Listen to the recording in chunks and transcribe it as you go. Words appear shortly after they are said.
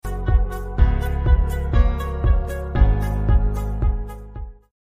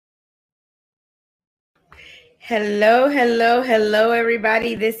Hello, hello, hello,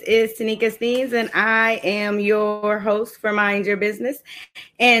 everybody. This is Tanika Steens, and I am your host for Mind Your Business.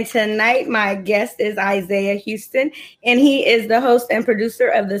 And tonight, my guest is Isaiah Houston, and he is the host and producer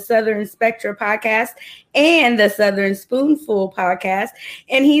of the Southern Spectra podcast and the Southern Spoonful podcast.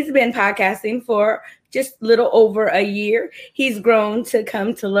 And he's been podcasting for just a little over a year. He's grown to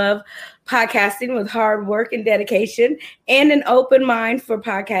come to love podcasting with hard work and dedication and an open mind for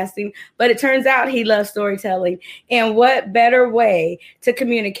podcasting. But it turns out he loves storytelling. And what better way to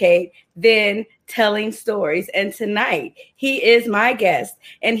communicate than telling stories? And tonight he is my guest,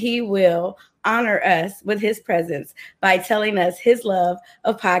 and he will honor us with his presence by telling us his love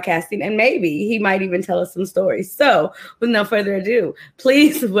of podcasting, and maybe he might even tell us some stories. So with no further ado,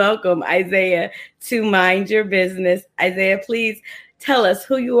 please welcome Isaiah to Mind Your Business. Isaiah, please tell us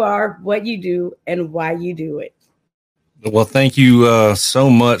who you are, what you do, and why you do it. Well, thank you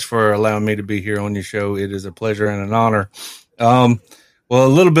so much for allowing me to be here on your show. It is a pleasure and an honor. Well, a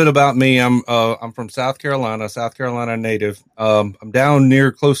little bit about me. I'm from South Carolina native. I'm down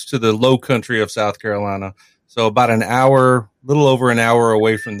near close to the low country of South Carolina. So about an hour, little over an hour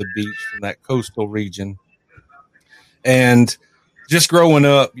away from the beach, from that coastal region. And just growing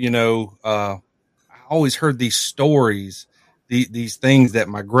up, I always heard these stories, these things that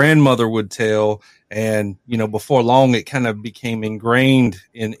my grandmother would tell. And, before long, it kind of became ingrained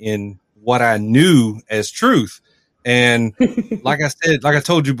in what I knew as truth. And like I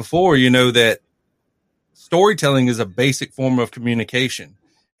told you before, that storytelling is a basic form of communication,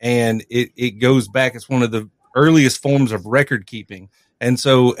 and it goes back. It's one of the earliest forms of record keeping. And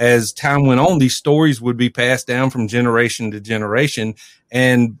so as time went on, these stories would be passed down from generation to generation.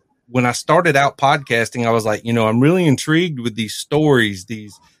 And when I started out podcasting, I was like, I'm really intrigued with these stories,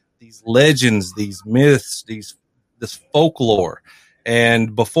 these legends, these myths, this folklore.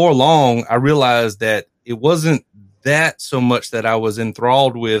 And before long, I realized that it wasn't that so much that I was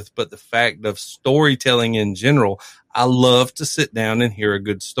enthralled with, but the fact of storytelling in general. I love to sit down and hear a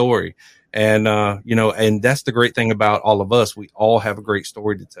good story. And, and that's the great thing about all of us. We all have a great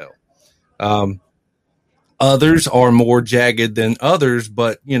story to tell. Others are more jagged than others,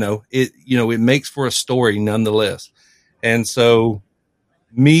 but it makes for a story nonetheless. And so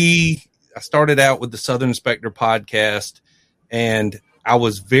I started out with the Southern Spectra podcast, and I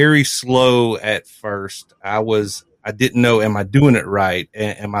was very slow at first. I didn't know, am I doing it right?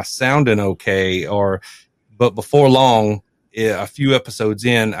 Am I sounding okay? But before long, a few episodes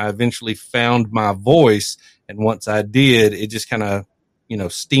in, I eventually found my voice. And once I did, it just kind of,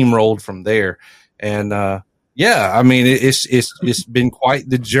 steamrolled from there. And, it's been quite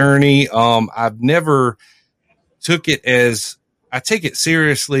the journey. I've never took it as, I take it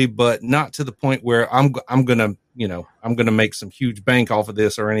seriously, but not to the point where I'm going to make some huge bank off of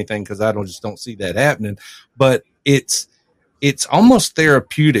this or anything, because I don't see that happening. But it's almost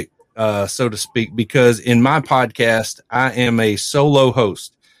therapeutic, so to speak, because in my podcast, I am a solo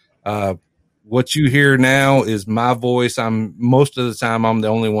host. What you hear now is my voice. Most of the time, I'm the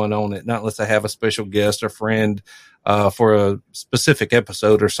only one on it, not unless I have a special guest or friend for a specific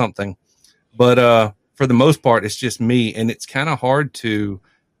episode or something. But for the most part, it's just me, and it's kind of hard to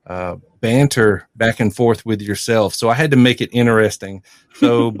banter back and forth with yourself. So I had to make it interesting.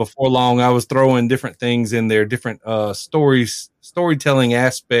 So before long, I was throwing different things in there, different storytelling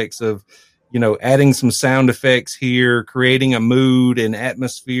aspects of, adding some sound effects here, creating a mood and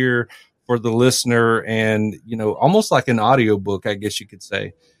atmosphere for the listener, and, almost like an audiobook, I guess you could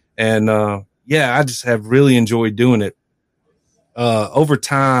say. And I just have really enjoyed doing it. Over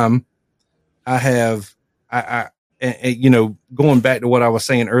time, going back to what I was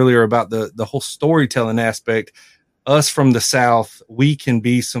saying earlier about the whole storytelling aspect, us from the South, we can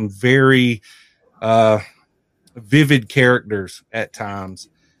be some very vivid characters at times.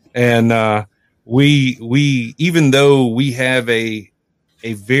 And we even though we have a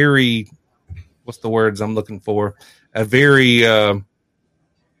very, what's the words I'm looking for? A very,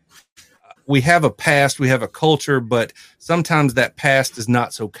 we have a past, we have a culture, but sometimes that past is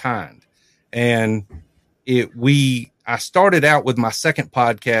not so kind. And I started out with my second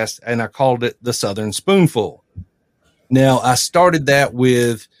podcast, and I called it the Southern Spoonful. Now, I started that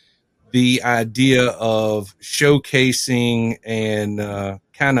with the idea of showcasing and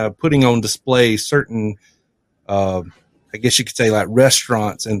kind of putting on display certain, I guess you could say, like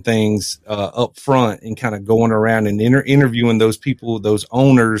restaurants and things up front, and kind of going around and interviewing those people, those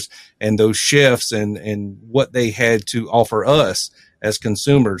owners and those chefs, and what they had to offer us as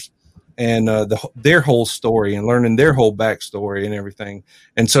consumers. And their whole story, and learning their whole backstory and everything.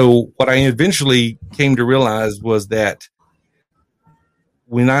 And so what I eventually came to realize was that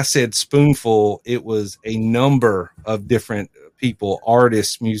when I said spoonful, it was a number of different people,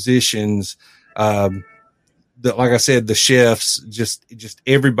 artists, musicians, like I said, the chefs, just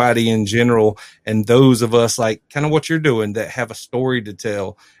everybody in general, and those of us like kind of what you're doing that have a story to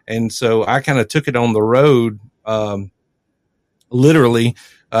tell. And so I kind of took it on the road, literally.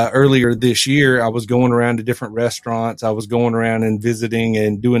 Earlier this year, I was going around to different restaurants. I was going around and visiting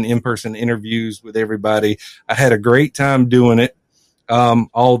and doing in-person interviews with everybody. I had a great time doing it.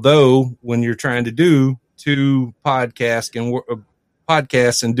 Although when you're trying to do two podcasts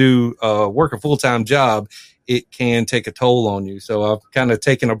and do work a full-time job, it can take a toll on you. So I've kind of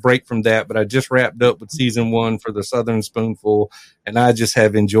taken a break from that, but I just wrapped up with season 1 for the Southern Spoonful, and I just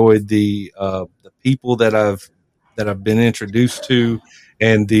have enjoyed the people that I've been introduced to,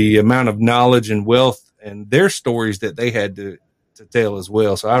 and the amount of knowledge and wealth and their stories that they had to tell as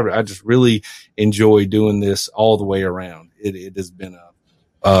well. So I just really enjoy doing this all the way around. It has been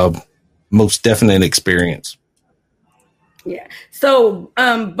a most definite experience. Yeah. So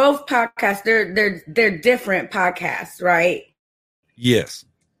both podcasts, they're different podcasts, right? Yes.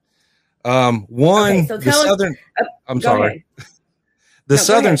 One, okay, so the Southern, I'm sorry. Ahead. The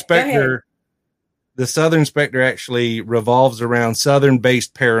Southern Spectre. The Southern Spectre actually revolves around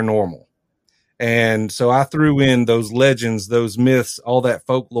Southern-based paranormal. And so I threw in those legends, those myths, all that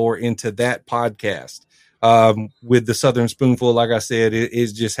folklore into that podcast. With the Southern Spoonful, like I said,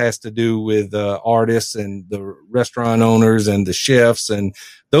 it just has to do with artists and the restaurant owners and the chefs and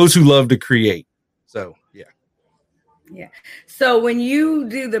those who love to create. So, yeah. Yeah. So when you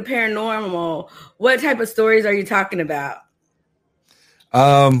do the paranormal, what type of stories are you talking about?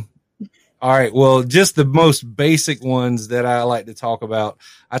 All right. Well, just the most basic ones that I like to talk about.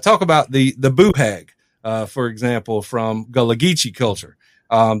 I talk about the Buhag, for example, from Gullah Geechee culture.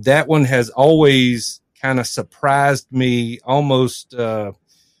 That one has always kind of surprised me almost.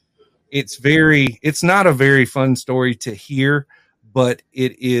 It's not a very fun story to hear, but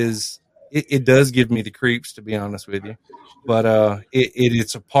it does give me the creeps, to be honest with you. But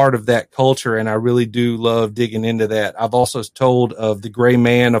it's a part of that culture, and I really do love digging into that. I've also told of the Gray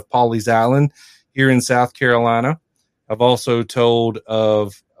Man of Pawleys Island here in South Carolina. I've also told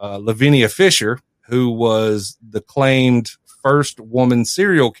of Lavinia Fisher, who was the claimed first woman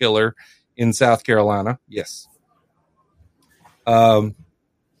serial killer in South Carolina. Yes. Let's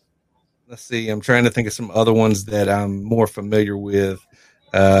see. I'm trying to think of some other ones that I'm more familiar with.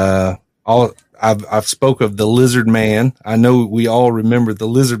 I've spoke of the Lizard Man. I know we all remember the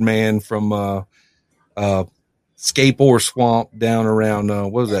Lizard Man from Scape Ore Swamp down around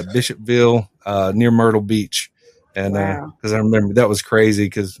what was that, Bishopville, near Myrtle Beach. And because I remember that was crazy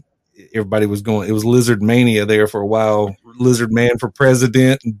because everybody was going. It was Lizard Mania there for a while. Lizard Man for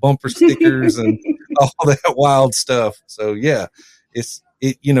president and bumper stickers and all that wild stuff. So yeah,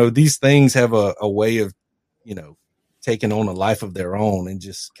 these things have a way of taking on a life of their own and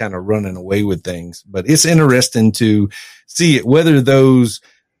just kind of running away with things. But it's interesting to see it, whether those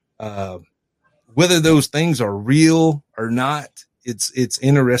things are real or not. It's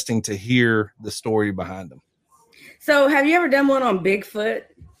interesting to hear the story behind them. So have you ever done one on Bigfoot?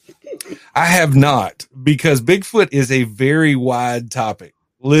 I have not, because Bigfoot is a very wide topic.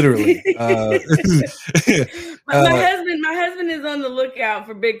 Literally. My husband is on the lookout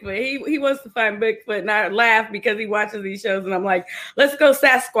for Bigfoot. He wants to find Bigfoot, and I laugh because he watches these shows, and I'm like, let's go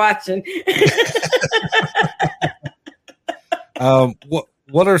Sasquatching.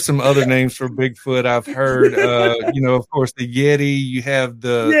 What are some other names for Bigfoot I've heard? Of course, the Yeti. You have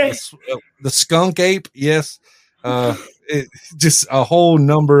the skunk ape. Yes. Just a whole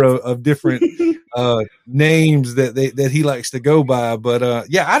number of different names that he likes to go by. But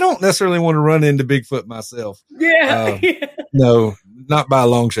I don't necessarily want to run into Bigfoot myself. No, not by a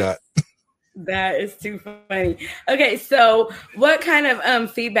long shot. That is too funny. Okay, so what kind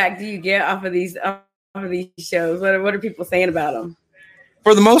of feedback do you get off of these shows? What are people saying about them?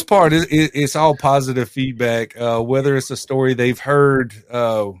 For the most part, it's all positive feedback. Whether it's a story they've heard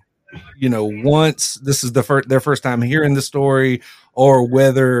once, this is their first time hearing the story, or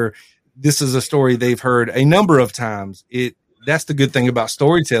whether this is a story they've heard a number of times. That's the good thing about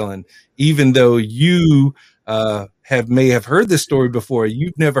storytelling. Even though you may have heard this story before,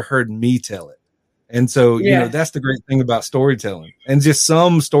 you've never heard me tell it. And so, that's the great thing about storytelling. And just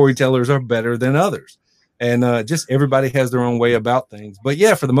some storytellers are better than others. And just everybody has their own way about things. But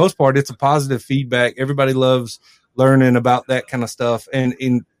yeah, for the most part, it's a positive feedback. Everybody loves learning about that kind of stuff.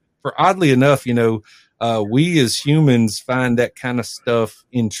 And for oddly enough, we as humans find that kind of stuff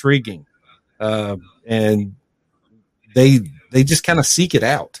intriguing, and they just kind of seek it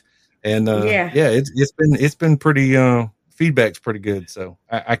out. And it's been pretty feedback's pretty good. So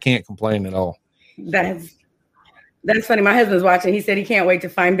I can't complain at all. That's funny. My husband's watching. He said he can't wait to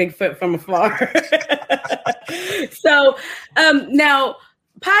find Bigfoot from afar. So now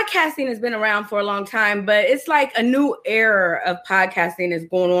podcasting has been around for a long time, but it's like a new era of podcasting is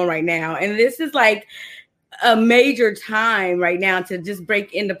going on right now. And this is like a major time right now to just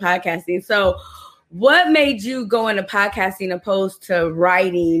break into podcasting. So what made you go into podcasting opposed to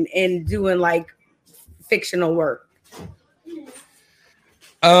writing and doing like fictional work?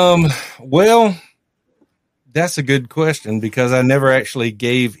 Well, that's a good question because I never actually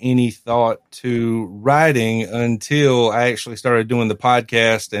gave any thought to writing until I actually started doing the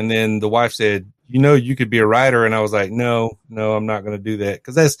podcast. And then the wife said, you could be a writer. And I was like, no, I'm not going to do that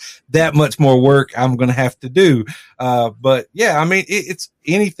because that's that much more work I'm going to have to do. But yeah, I mean, it's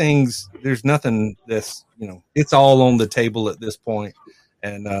anything's, there's nothing that's, it's all on the table at this point.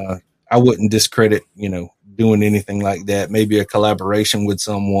 And, I wouldn't discredit, doing anything like that. Maybe a collaboration with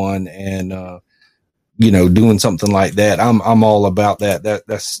someone and, doing something like that. I'm all about that.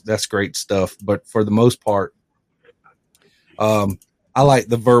 That's great stuff. But for the most part, I like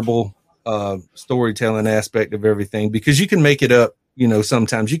the verbal storytelling aspect of everything because you can make it up.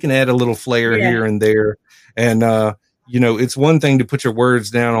 Sometimes you can add a little flair here and there. And, it's one thing to put your words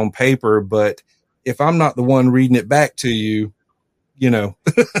down on paper, but if I'm not the one reading it back to you,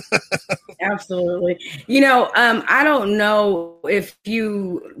 Absolutely. I don't know if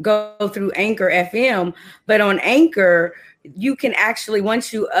you go through Anchor FM, but on Anchor, you can actually,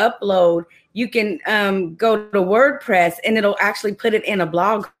 once you upload, you can go to WordPress and it'll actually put it in a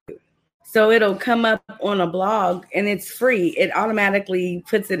blog. So it'll come up on a blog and it's free. It automatically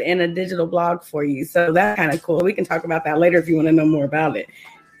puts it in a digital blog for you. So that's kind of cool. We can talk about that later if you want to know more about it.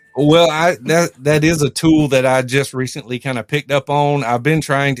 Well, that is a tool that I just recently kind of picked up on. I've been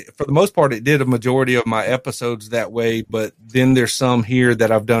trying to, for the most part, it did a majority of my episodes that way, but then there's some here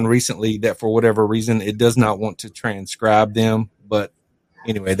that I've done recently that for whatever reason, it does not want to transcribe them. But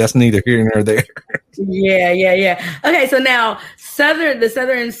anyway, that's neither here nor there. Yeah. Okay. So now the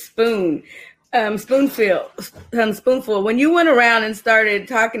Southern Spoonful, when you went around and started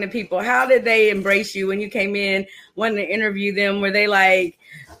talking to people, how did they embrace you when you came in, wanting to interview them? Were they like,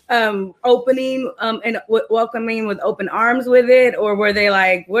 opening and welcoming with open arms with it, or were they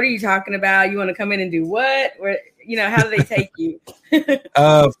like, what are you talking about? You want to come in and do what? How do they take you?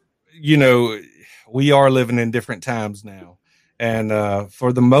 We are living in different times now, and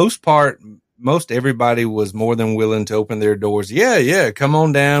for the most part, most everybody was more than willing to open their doors. Yeah, come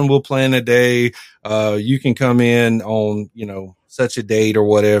on down, we'll plan a day. You can come in on such a date or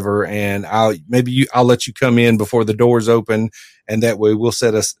whatever, and I'll let you come in before the doors open, and that way we'll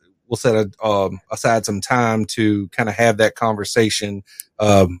set aside some time to kind of have that conversation,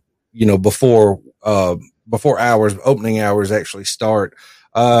 before opening hours actually start.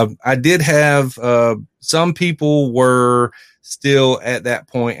 I did have some people were still at that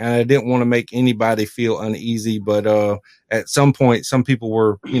point, and I didn't want to make anybody feel uneasy, but at some point, some people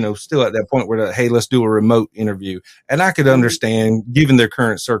were, still at that point where they're, hey, let's do a remote interview. And I could understand given their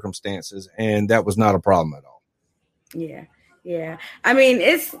current circumstances, and that was not a problem at all. Yeah. I mean,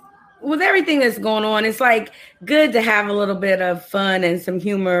 it's with everything that's going on, it's like good to have a little bit of fun and some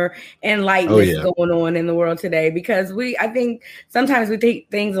humor and lightness going on in the world today, because I think sometimes we take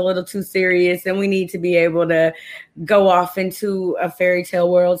things a little too serious, and we need to be able to go off into a fairy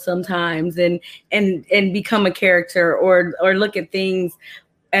tale world sometimes and become a character or look at things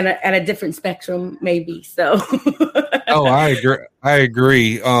at a different spectrum, maybe. So. Oh, I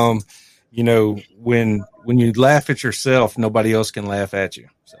agree. When you laugh at yourself, nobody else can laugh at you.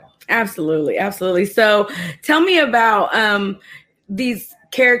 So. Absolutely. So tell me about these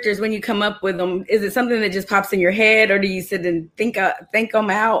characters when you come up with them. Is it something that just pops in your head, or do you sit and think them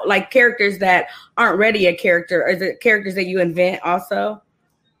out, like characters that aren't really a character? Or is it characters that you invent also?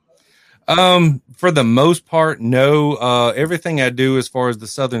 For the most part, no. Everything I do as far as the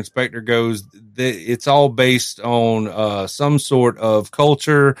Southern Spectre goes, it's all based on some sort of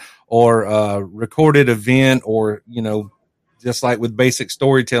culture or recorded event, or just like with basic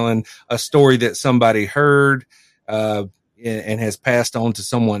storytelling, a story that somebody heard and has passed on to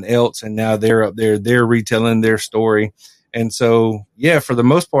someone else, and now they're up there, they're retelling their story. And so, for the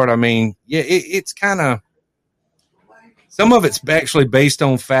most part, I mean, it's kind of, some of it's actually based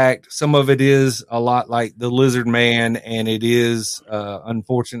on fact. Some of it is a lot like the Lizard Man, and it is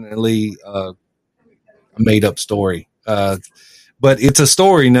unfortunately a made up story. But it's a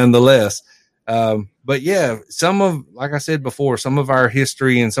story nonetheless. But like I said before, some of our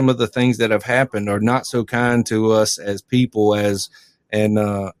history and some of the things that have happened are not so kind to us as people, as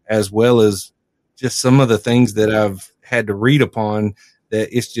well as just some of the things that I've had to read upon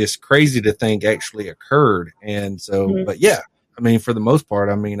that it's just crazy to think actually occurred. And so, but yeah, I mean, for the most part,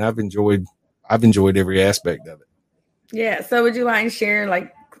 I mean, I've enjoyed every aspect of it. Yeah. So would you mind sharing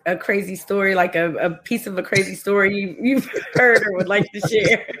like a crazy story, like a piece of a crazy story you've heard or would like to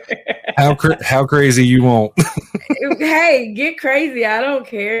share? How crazy you want? Hey, get crazy. I don't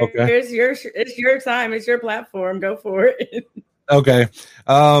care. Okay. It's your time. It's your platform. Go for it. Okay.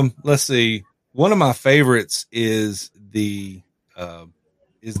 Let's see. One of my favorites is the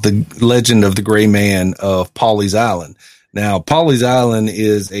legend of the gray man of Pawleys Island. Now, Pawleys Island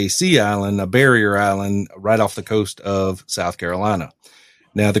is a sea island, a barrier island right off the coast of South Carolina.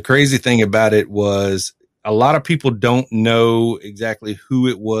 Now, the crazy thing about it was a lot of people don't know exactly who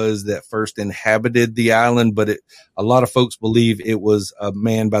it was that first inhabited the island, but a lot of folks believe it was a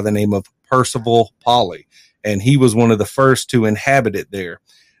man by the name of Percival Pawley, and he was one of the first to inhabit it there.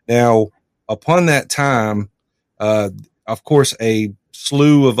 Now, upon that time, of course, a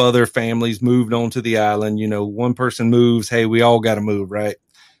slew of other families moved onto the island. You know, one person moves, hey, we all got to move, right?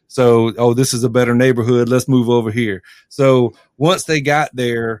 So, oh, this is a better neighborhood. Let's move over here. So once they got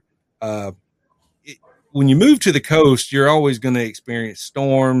there, when you move to the coast, you're always going to experience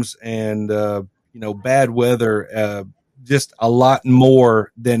storms and, bad weather, just a lot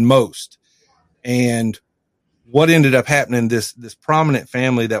more than most. And what ended up happening, this prominent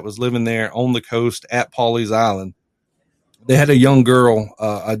family that was living there on the coast at Pawleys Island, they had a young girl,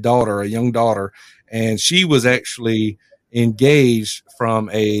 a young daughter, and she was actually engaged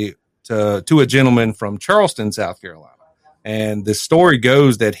to a gentleman from Charleston, South Carolina. And the story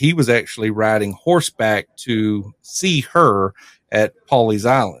goes that he was actually riding horseback to see her at Pawleys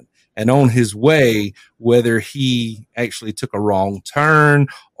Island. And on his way, whether he actually took a wrong turn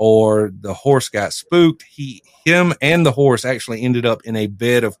or the horse got spooked, him and the horse actually ended up in a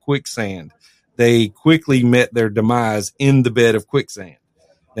bed of quicksand. They quickly met their demise in the bed of quicksand.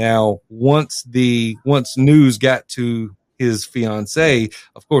 Now, once news got to his fiance,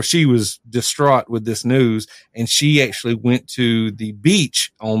 of course, she was distraught with this news, and she actually went to the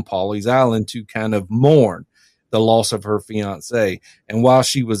beach on Pawleys Island to kind of mourn the loss of her fiance. And while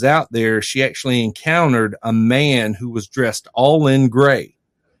she was out there, she actually encountered a man who was dressed all in gray.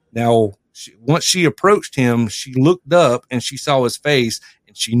 Now, once she approached him, she looked up and she saw his face,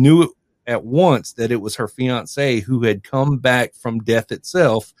 and she knew at once that it was her fiance who had come back from death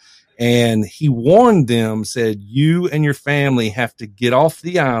itself. And he warned them, said, you and your family have to get off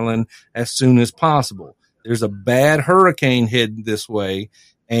the island as soon as possible. There's a bad hurricane heading this way,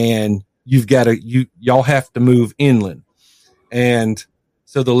 and y'all have to move inland. And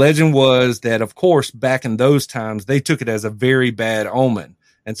so the legend was that, of course, back in those times, they took it as a very bad omen.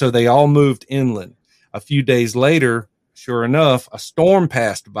 And so they all moved inland. A few days later, sure enough, a storm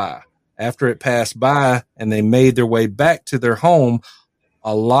passed by. After it passed by and they made their way back to their home,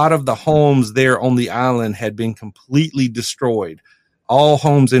 a lot of the homes there on the island had been completely destroyed. All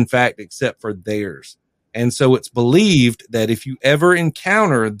homes, in fact, except for theirs. And so it's believed that if you ever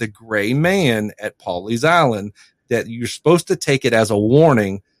encounter the gray man at Pawleys Island, that you're supposed to take it as a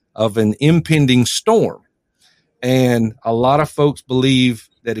warning of an impending storm. And a lot of folks believe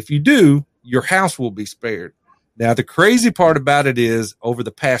that if you do, your house will be spared. Now, the crazy part about it is over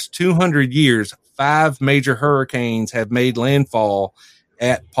the past 200 years, 5 major hurricanes have made landfall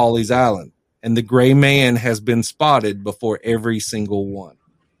at Pawleys Island, and the gray man has been spotted before every single one.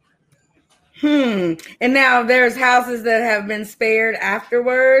 And now there's houses that have been spared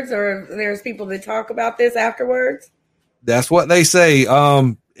afterwards, or there's people that talk about this afterwards? That's what they say.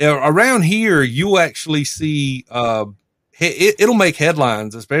 Around here, you actually see it'll make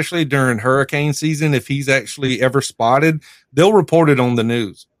headlines, especially during hurricane season. If he's actually ever spotted, they'll report it on the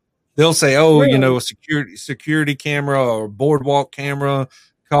news. They'll say, oh, really? A security camera or boardwalk camera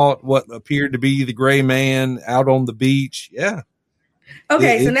caught what appeared to be the gray man out on the beach. Yeah.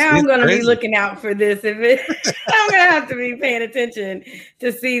 Okay, so now I'm going to be looking out for this. I'm going to have to be paying attention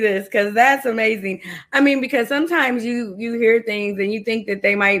to see this, because that's amazing. I mean, because sometimes you hear things and you think that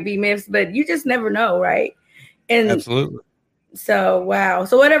they might be myths, but you just never know, right? And absolutely. So, wow.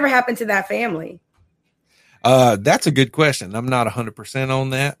 So whatever happened to that family? That's a good question. I'm not 100% on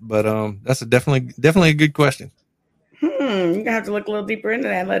that, but that's definitely a good question. You're going to have to look a little deeper into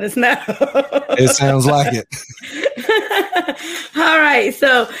that and let us know. It sounds like it. All right.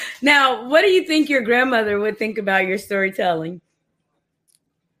 So now, what do you think your grandmother would think about your storytelling?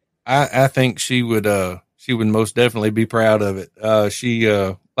 I think she would most definitely be proud of it. She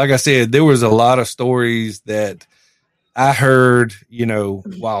like I said, there was a lot of stories that I heard,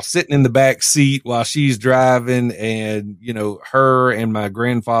 while sitting in the back seat while she's driving, and, her and my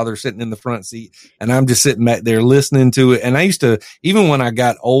grandfather sitting in the front seat, and I'm just sitting back there listening to it. And I used to, even when I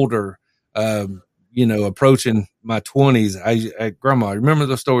got older, approaching my 20s, I Grandma, remember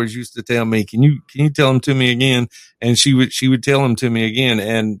the stories you used to tell me? Can you tell them to me again? And she would tell them to me again.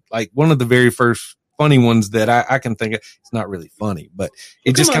 And like one of the very first funny ones that I can think of, it's not really funny, but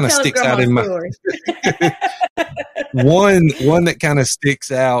it just kind of sticks out in my one that kind of sticks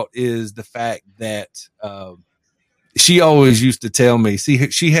out is the fact that she always used to tell me, see,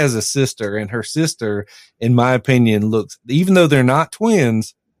 she has a sister, and her sister, in my opinion, looks, even though they're not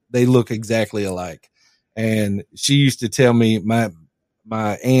twins, they look exactly alike. And she used to tell me my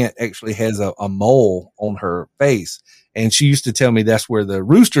aunt actually has a mole on her face. And she used to tell me that's where the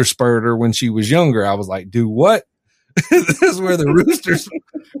rooster spurred her when she was younger. I was like, do what? This is where the roosters.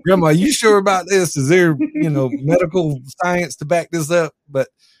 Grandma, you sure about this? Is there, medical science to back this up? But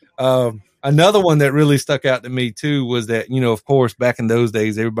another one that really stuck out to me too was that, of course, back in those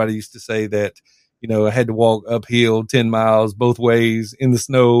days, everybody used to say that, I had to walk uphill 10 miles both ways in the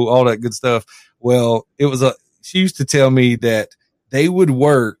snow, all that good stuff. Well, she used to tell me that they would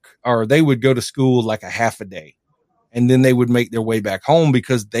work, or they would go to school like a half a day, and then they would make their way back home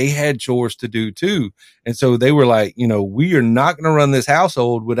because they had chores to do too. And so they were like, we are not going to run this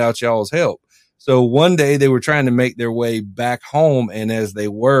household without y'all's help. So one day they were trying to make their way back home. And as they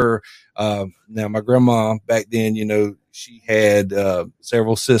were, now my grandma back then, she had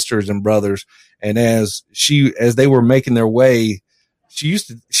several sisters and brothers. And as they were making their way, she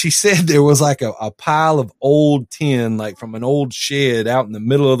said there was like a pile of old tin, like from an old shed out in the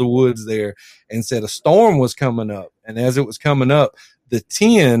middle of the woods there, and said a storm was coming up. And as it was coming up, the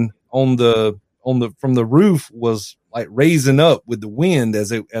tin from the roof was like raising up with the wind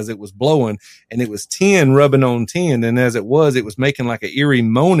as it was blowing, and it was tin rubbing on tin. And as it was making like an eerie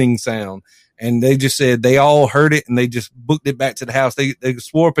moaning sound. And they just said they all heard it, and they just booked it back to the house. They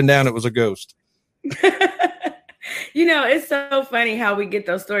swore up and down it was a ghost. It's so funny how we get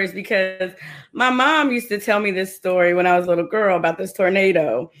those stories, because my mom used to tell me this story when I was a little girl about this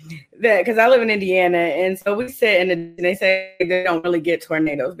tornado, because I live in Indiana. And so we sit and they say they don't really get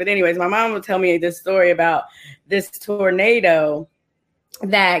tornadoes. But anyways, my mom would tell me this story about this tornado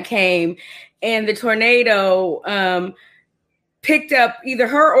that came, and the tornado picked up either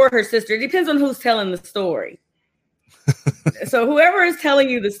her or her sister. It depends on who's telling the story. So whoever is telling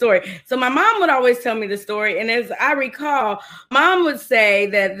you the story. So my mom would always tell me the story. And as I recall, mom would say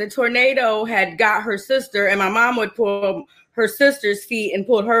that the tornado had got her sister, and my mom would pull her sister's feet and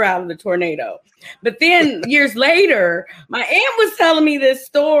pulled her out of the tornado. But then years later, my aunt was telling me this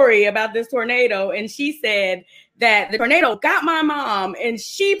story about this tornado. And she said that the tornado got my mom, and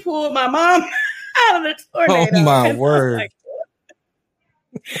she pulled my mom out of the tornado. Oh my word.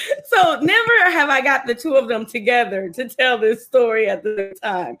 So never have I got the two of them together to tell this story at the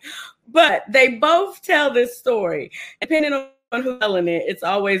time, but they both tell this story. Depending on who's telling it, it's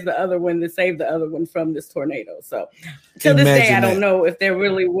always the other one that saved the other one from this tornado. So to this day, I don't know if there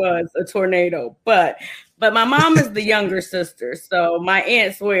really was a tornado, but my mom is the younger sister. So my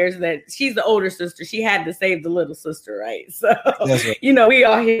aunt swears that she's the older sister. She had to save the little sister, right? So, right. We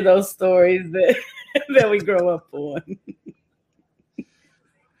all hear those stories that we grow up on.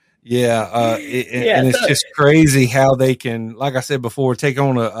 Yeah, and it's just crazy how they can, like I said before, take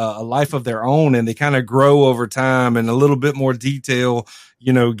on a life of their own, and they kind of grow over time, and a little bit more detail,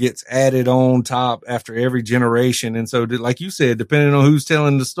 gets added on top after every generation. And so, like you said, depending on who's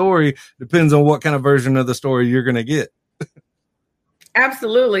telling the story, depends on what kind of version of the story you're going to get.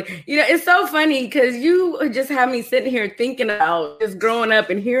 Absolutely. It's so funny because you just have me sitting here thinking about just growing up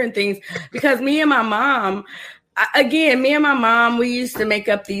and hearing things, because me and my mom, we used to make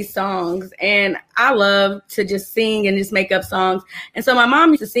up these songs, and I love to just sing and just make up songs. And so my mom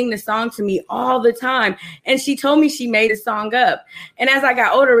used to sing this song to me all the time. And she told me she made the song up. And as I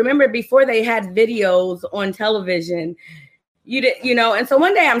got older, remember before they had videos on television, and so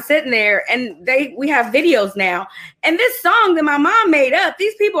one day I'm sitting there, and we have videos now, and this song that my mom made up,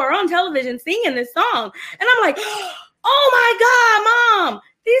 these people are on television singing this song. And I'm like, oh my God, Mom,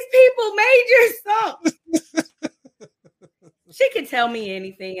 these people made your song. She could tell me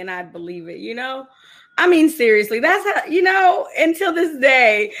anything and I'd believe it, I mean, seriously, that's how, until this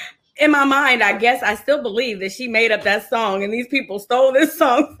day, in my mind, I guess I still believe that she made up that song and these people stole this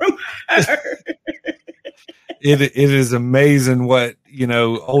song from her. It is amazing what,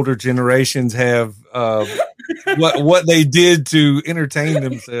 older generations have, what they did to entertain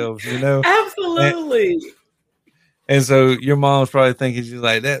themselves, Absolutely. And so your mom's probably thinking, she's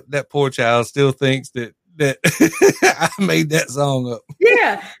like, that poor child still thinks that that I made that song up.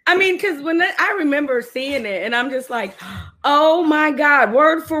 Yeah. I mean, because I remember seeing it and I'm just like, oh my God,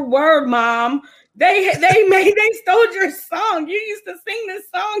 word for word, Mom. They stole your song. You used to sing this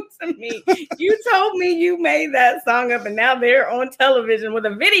song to me. You told me you made that song up, and now they're on television with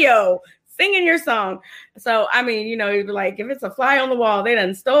a video singing your song. So, I mean, you'd be like, if it's a fly on the wall, they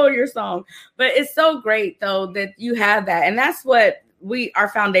done stole your song. But it's so great, though, that you have that. And that's what our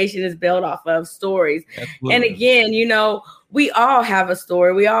foundation is built off of, stories. Absolutely. And again, we all have a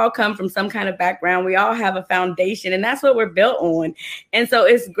story. We all come from some kind of background. We all have a foundation, and that's what we're built on. And so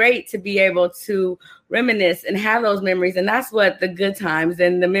it's great to be able to reminisce and have those memories. And that's what the good times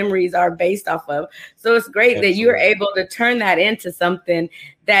and the memories are based off of. So it's great Absolutely. That you're able to turn that into something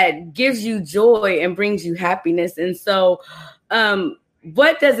that gives you joy and brings you happiness. And so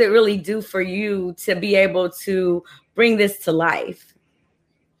what does it really do for you to be able to bring this to life?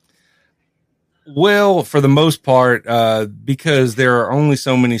 Well, for the most part, because there are only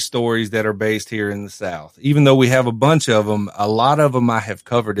so many stories that are based here in the South. Even though we have a bunch of them, a lot of them I have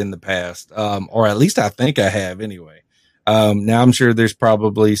covered in the past, or at least I think I have anyway. Now, I'm sure there's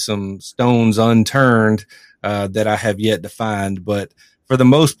probably some stones unturned that I have yet to find, but for the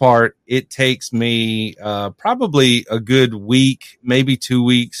most part, it takes me probably a good week, maybe 2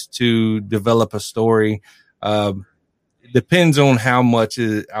 weeks to develop a story. It depends on how much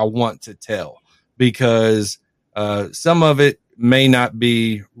I want to tell. Because some of it may not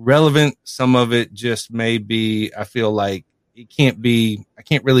be relevant. Some of it just may be, I feel like I can't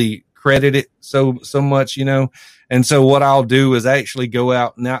really credit it so much, And so what I'll do is actually go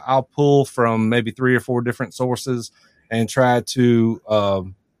out and I'll pull from maybe 3 or 4 different sources and try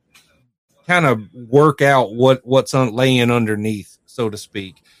to kind of work out what's laying underneath, so to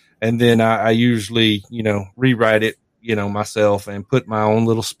speak. And then I usually, rewrite it, myself and put my own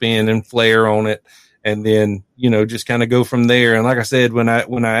little spin and flair on it. And then, just kind of go from there. And like I said, when I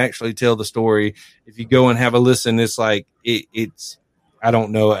actually tell the story, if you go and have a listen, it's like, it's, I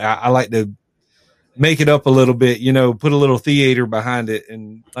don't know. I like to make it up a little bit, put a little theater behind it.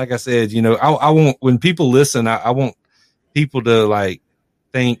 And like I said, I want, when people listen, I want people to like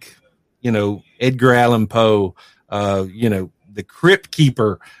think, Edgar Allan Poe, the Crypt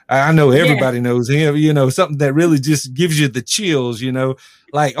Keeper. I know everybody knows him, something that really just gives you the chills,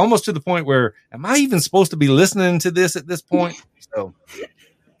 like almost to the point where, am I even supposed to be listening to this at this point? So.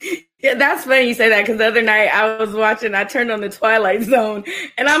 Yeah, that's funny you say that, because the other night I turned on the Twilight Zone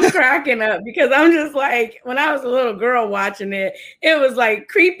and I'm cracking up because I'm just like, when I was a little girl watching it, it was like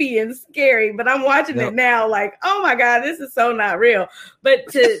creepy and scary, but I'm watching it now like, oh my God, this is so not real. But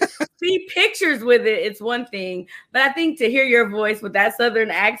to see pictures with it, it's one thing. But I think to hear your voice with that Southern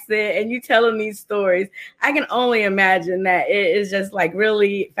accent and you telling these stories, I can only imagine that it is just like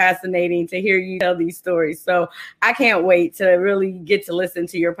really fascinating to hear you tell these stories. So I can't wait to really get to listen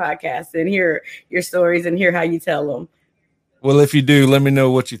to your podcast and hear your stories and hear how you tell them. Well, if you do, let me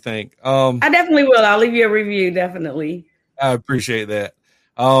know what you think. I definitely will. I'll leave you a review. Definitely. I appreciate that.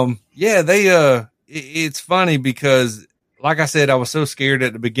 It's funny because like I said, I was so scared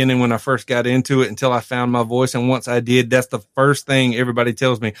at the beginning when I first got into it until I found my voice. And once I did, that's the first thing everybody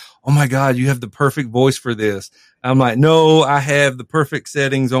tells me. Oh my God, you have the perfect voice for this. I'm like, no, I have the perfect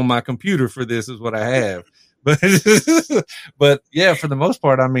settings on my computer for this is what I have. But yeah, for the most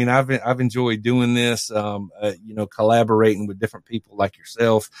part, I mean, I've enjoyed doing this, collaborating with different people like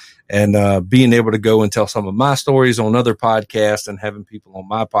yourself and, being able to go and tell some of my stories on other podcasts and having people on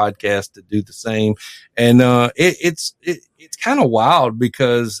my podcast to do the same. And, it's kind of wild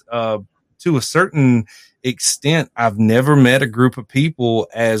because, to a certain extent, I've never met a group of people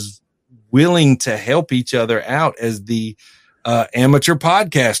as willing to help each other out as the amateur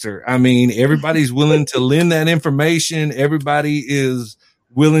podcaster. I mean, everybody's willing to lend that information. Everybody is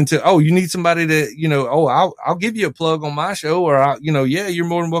willing to, oh, you need somebody to, I'll give you a plug on my show, or you're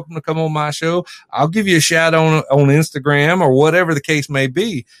more than welcome to come on my show. I'll give you a shout on Instagram or whatever the case may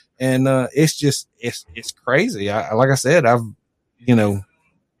be. And it's crazy. Like I said, I've been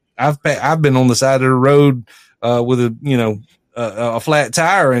on the side of the road with a flat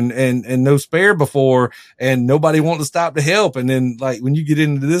tire and no spare before, and nobody wanted to stop to help. And then like when you get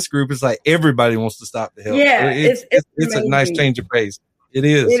into this group, it's like everybody wants to stop to help. Yeah, so it's a nice change of pace. It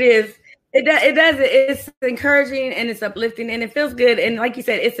is. It does. It's encouraging and it's uplifting and it feels good. And like you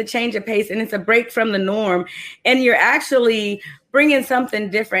said, it's a change of pace and it's a break from the norm. And you're actually bringing something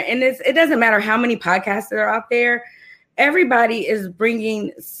different. And it doesn't matter how many podcasts are out there. Everybody is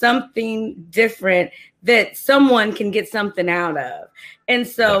bringing something different that someone can get something out of. And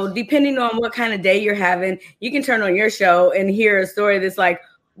so depending on what kind of day you're having, you can turn on your show and hear a story that's like,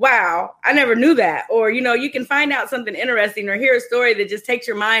 wow, I never knew that. Or, you can find out something interesting or hear a story that just takes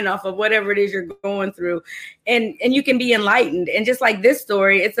your mind off of whatever it is you're going through. And you can be enlightened. And just like this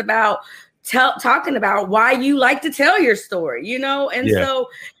story, it's about talking about why you like to tell your story, And so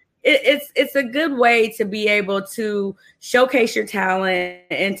it's a good way to be able to showcase your talent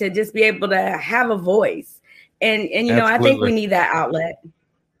and to just be able to have a voice. And I think we need that outlet.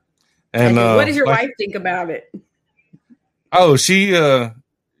 And what does your wife think about it? Oh, she's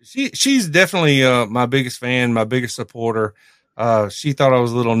definitely my biggest fan, my biggest supporter. She thought I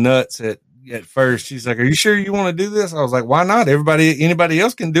was a little nuts at first. She's like, "Are you sure you want to do this?" I was like, "Why not? Anybody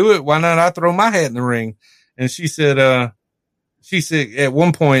else can do it. Why not I throw my hat in the ring?" And she said at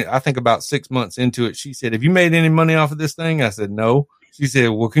one point, I think about 6 months into it, she said, "Have you made any money off of this thing?" I said, "No." She said,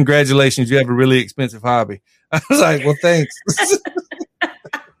 "Well, congratulations. You have a really expensive hobby." I was like, "Well, thanks."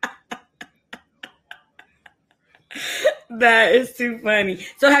 That is too funny.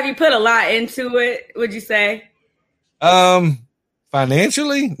 So have you put a lot into it, would you say?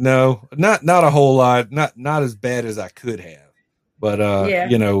 Financially? No, not a whole lot. Not as bad as I could have. But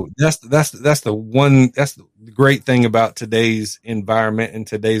that's the great thing about today's environment and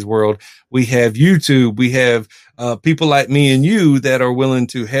today's world. We have YouTube, we have people like me and you that are willing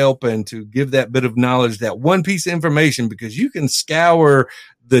to help and to give that bit of knowledge, that one piece of information, because you can scour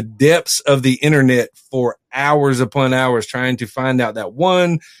the depths of the internet for hours upon hours trying to find out that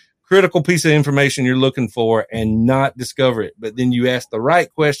one critical piece of information you're looking for and not discover it. But then you ask the right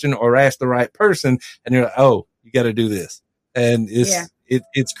question or ask the right person and you're like, oh, you got to do this. And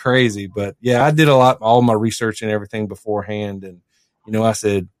it's crazy. But yeah, I did all my research and everything beforehand. And, I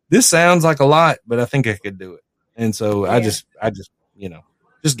said, this sounds like a lot, but I think I could do it. And so I just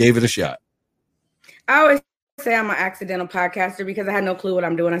gave it a shot. I always say I'm an accidental podcaster because I had no clue what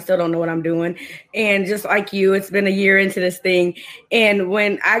I'm doing. I still don't know what I'm doing. And just like you, it's been a year into this thing. And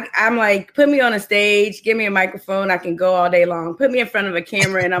when I'm like, put me on a stage, give me a microphone, I can go all day long. Put me in front of a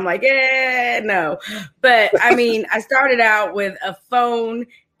camera and I'm like, no. But I mean, I started out with a phone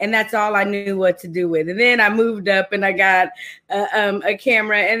and that's all I knew what to do with. And then I moved up and I got a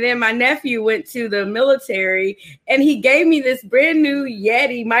camera. And then my nephew went to the military and he gave me this brand new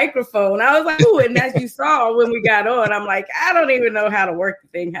Yeti microphone. I was like, ooh, and as you saw when we got on, I'm like, I don't even know how to work the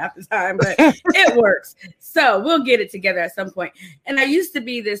thing half the time, but it works. So we'll get it together at some point. And I used to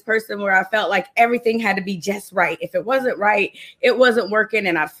be this person where I felt like everything had to be just right. If it wasn't right, it wasn't working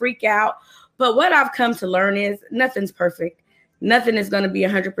and I'd freak out. But what I've come to learn is nothing's perfect. Nothing is going to be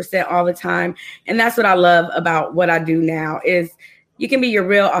 100% all the time. And that's what I love about what I do now is you can be your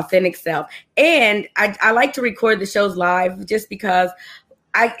real authentic self. And I like to record the shows live just because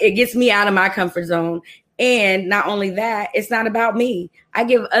it gets me out of my comfort zone. And not only that, it's not about me. I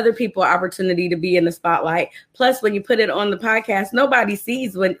give other people opportunity to be in the spotlight. Plus, when you put it on the podcast, nobody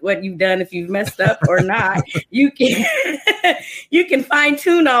sees what you've done if you've messed up or not. You can fine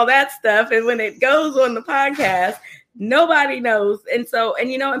tune all that stuff. And when it goes on the podcast, nobody knows. And so,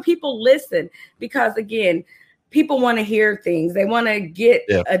 and people listen because again, people want to hear things. They want to get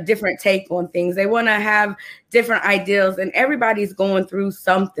a different take on things. They want to have different ideas and everybody's going through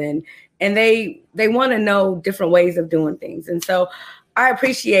something and they want to know different ways of doing things. And so I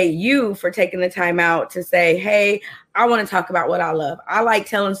appreciate you for taking the time out to say, hey, I want to talk about what I love. I like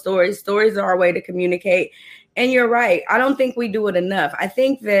telling stories. Stories are our way to communicate. And you're right. I don't think we do it enough. I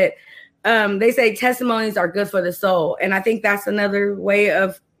think that they say testimonies are good for the soul. And I think that's another way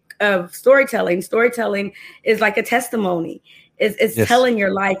of storytelling. Storytelling is like a testimony. It's telling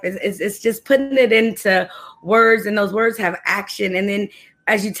your life. It's just putting it into words and those words have action. And then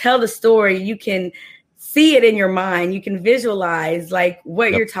as you tell the story, you can see it in your mind. You can visualize like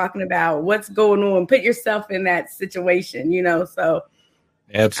what you're talking about, what's going on, put yourself in that situation, so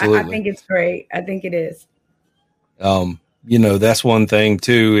absolutely. I think it's great. I think it is. That's one thing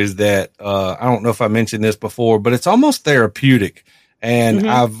too, is that, I don't know if I mentioned this before, but it's almost therapeutic. And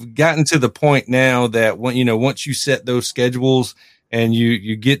I've gotten to the point now that once you set those schedules and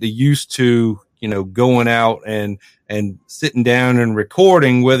you get used to, going out and sitting down and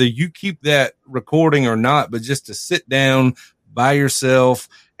recording, whether you keep that recording or not, but just to sit down by yourself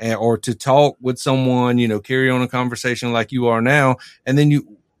or to talk with someone, carry on a conversation like you are now. And then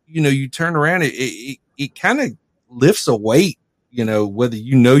you turn around, it kind of lifts a weight, whether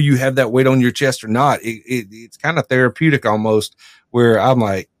you have that weight on your chest or not. It's kind of therapeutic almost, where I'm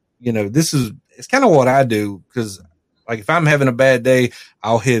like, it's kind of what I do. Because like if I'm having a bad day,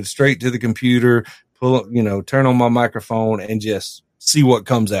 I'll head straight to the computer, turn on my microphone and just see what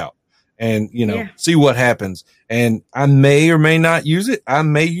comes out. and, see what happens. And I may or may not use it. I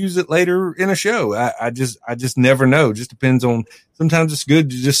may use it later in a show. I just never know. Just depends on, sometimes it's good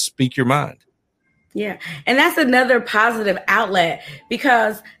to just speak your mind. Yeah. And that's another positive outlet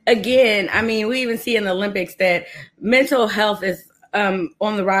because, again, I mean, we even see in the Olympics that mental health is on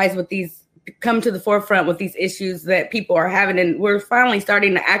the rise with these, come to the forefront with these issues that people are having. And we're finally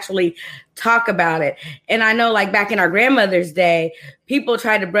starting to actually talk about it. And I know, like, back in our grandmother's day, people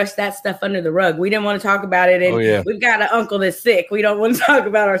tried to brush that stuff under the rug. We didn't want to talk about it. And we've got an uncle that's sick. We don't want to talk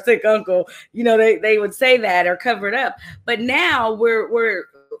about our sick uncle. They would say that or cover it up. But now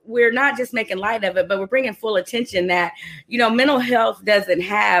we're not just making light of it, but we're bringing full attention that, mental health doesn't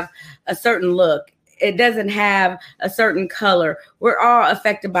have a certain look. It doesn't have a certain color. We're all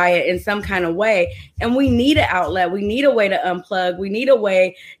affected by it in some kind of way. And we need an outlet. We need a way to unplug. We need a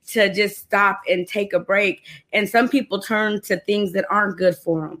way to just stop and take a break. And some people turn to things that aren't good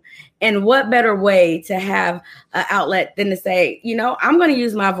for them. And what better way to have an outlet than to say, I'm going to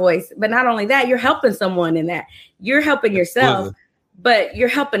use my voice. But not only that, you're helping someone in that. You're helping yourself, but you're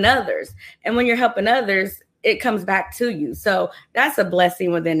helping others. And when you're helping others, it comes back to you. So that's a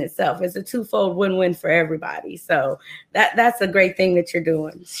blessing within itself. It's a twofold win-win for everybody. So that's a great thing that you're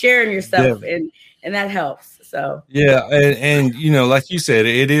doing, sharing yourself, and that helps. So yeah, and like you said,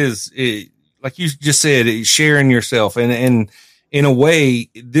 like you just said, it's sharing yourself, and in a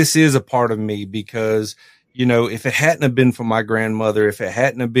way, this is a part of me because if it hadn't have been for my grandmother, if it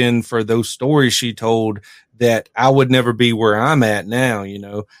hadn't have been for those stories she told, that I would never be where I'm at now,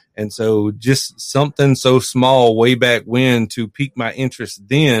 And so just something so small way back when to pique my interest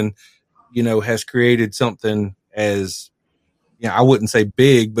then, has created something as, I wouldn't say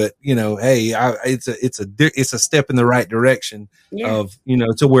big, but hey, it's a step in the right direction of,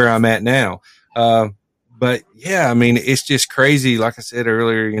 to where I'm at now. But yeah, I mean, it's just crazy. Like I said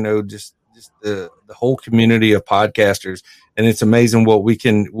earlier, just the whole community of podcasters, and it's amazing what we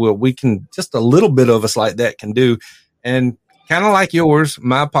can just a little bit of us like that can do. And kind of like yours,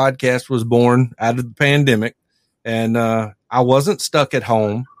 my podcast was born out of the pandemic, and I wasn't stuck at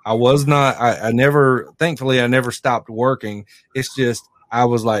home. I was not, thankfully I never stopped working. It's just, I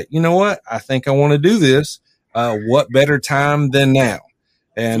was like, you know what? I think I want to do this. What better time than now?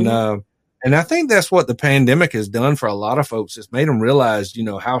 And I think that's what the pandemic has done for a lot of folks. It's made them realize,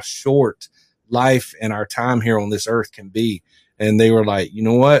 how short life and our time here on this earth can be. And they were like, you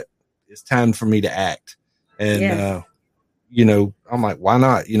know what? It's time for me to act. And, I'm like, why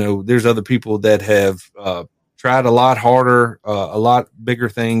not? There's other people that have tried a lot harder, a lot bigger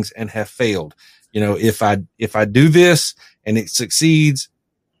things and have failed. If I do this and it succeeds,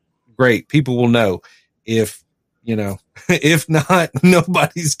 great. People will know. If not,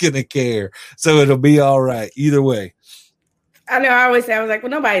 nobody's going to care. So it'll be all right either way. I know I always say, I was like, well,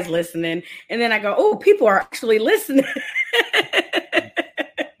 nobody's listening. And then I go, oh, people are actually listening.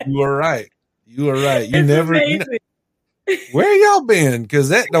 You are right. You never, where y'all been? Cause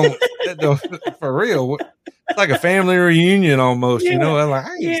that don't for real. It's like a family reunion almost, I'm like,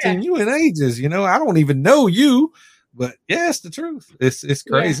 I ain't seen you in ages, I don't even know you, but yeah, it's the truth. It's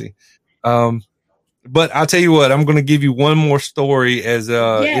crazy. But I'll tell you what, I'm going to give you one more story as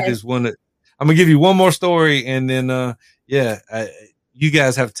it is one that I'm going to give you one more story. And then, you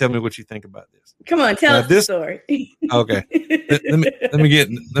guys have to tell me what you think about this. Come on, tell us the story. Okay. let me get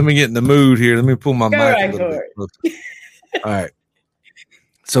in the mood here. Let me pull my mic a little bit closer. All right.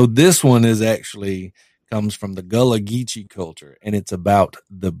 So this one is actually comes from the Gullah Geechee culture, and it's about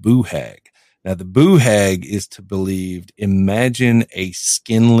the boo hag. Now, the boo hag is to believed, imagine a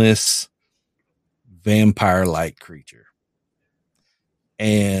skinless vampire-like creature.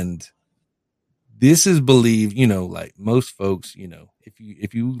 And this is believed, like most folks,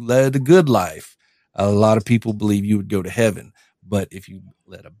 if you led a good life, a lot of people believe you would go to heaven. But if you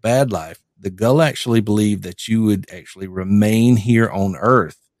led a bad life, the Gullah actually believed that you would actually remain here on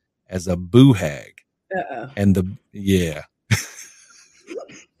earth as a boo hag. And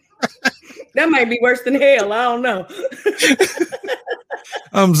that might be worse than hell. I don't know.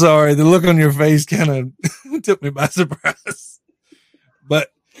 I'm sorry. The look on your face kind of took me by surprise.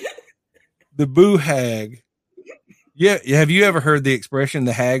 But the boo hag. Yeah. Have you ever heard the expression,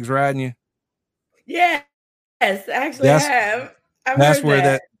 the hag's riding you? Yes, actually I have. That's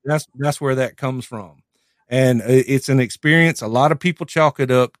where that comes from. And it's an experience. A lot of people chalk it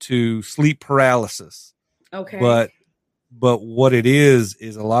up to sleep paralysis. Okay. But what it is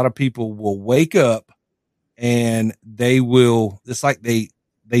a lot of people will wake up and it's like they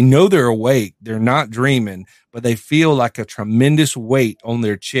know they're awake. They're not dreaming, but they feel like a tremendous weight on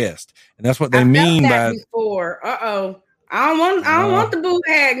their chest. And that's what they mean by before. I don't want the boo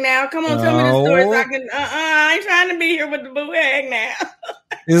hag now. Come on, tell me the story so I can. I ain't trying to be here with the boo hag now.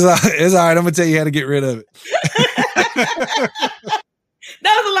 It's all right. I'm gonna tell you how to get rid of it.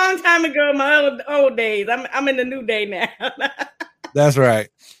 That was a long time ago in my old days. I'm in the new day now. That's right.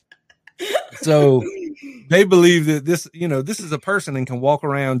 So they believe that this is a person and can walk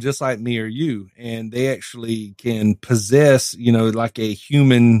around just like me or you, and they actually can possess, like a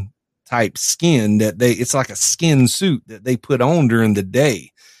human type skin it's like a skin suit that they put on during the day.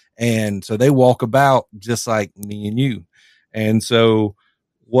 And so they walk about just like me and you. And so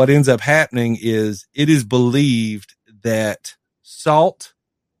what ends up happening is it is believed that salt,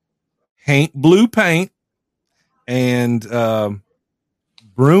 blue paint, and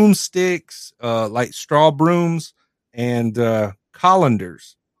broomsticks, like straw brooms, and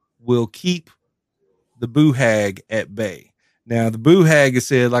colanders will keep the boo hag at bay. Now, the boo hag is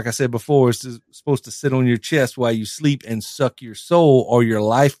said, like I said before, is supposed to sit on your chest while you sleep and suck your soul or your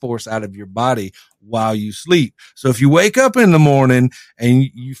life force out of your body while you sleep. So if you wake up in the morning and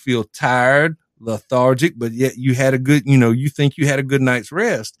you feel tired, lethargic, but yet you had a good, you think you had a good night's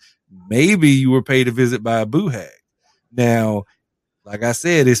rest, maybe you were paid a visit by a boo hag. Now, like I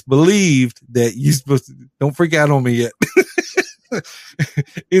said, it's believed that you're supposed to, don't freak out on me yet.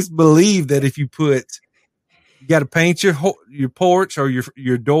 It's believed that if you got to paint your porch or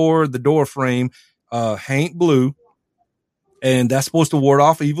your door, the door frame, paint blue, and that's supposed to ward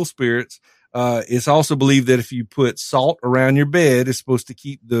off evil spirits. It's also believed that if you put salt around your bed, it's supposed to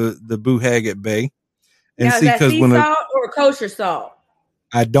keep the boo hag at bay. And now, is that sea salt or kosher salt?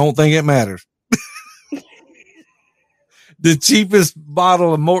 I don't think it matters. The cheapest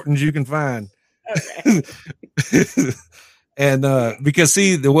bottle of Morton's you can find. Okay. And because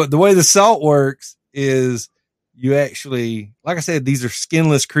see, the way the salt works is you actually, like I said, these are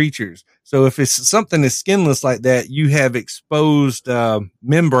skinless creatures. So if it's something that's skinless like that, you have exposed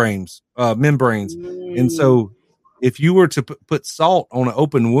membranes. And so if you were to put salt on an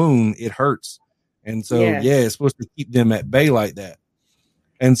open wound, it hurts. And so, it's supposed to keep them at bay like that.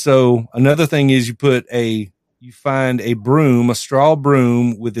 And so another thing is you find a straw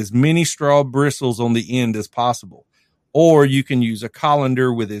broom with as many straw bristles on the end as possible. Or you can use a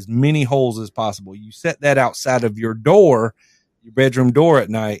colander with as many holes as possible. You set that outside of your door, your bedroom door at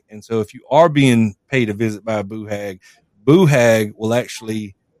night. And so if you are being paid a visit by a boo hag will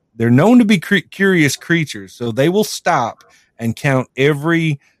actually, they're known to be curious creatures. So they will stop and count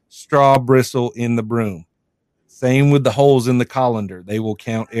every straw bristle in the broom. Same with the holes in the colander. They will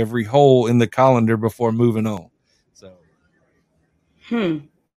count every hole in the colander before moving on. So,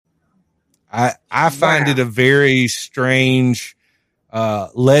 I find it a very strange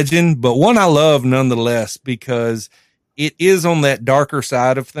legend, but one I love nonetheless, because it is on that darker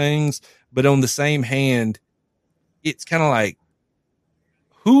side of things. But on the same hand, it's kind of like,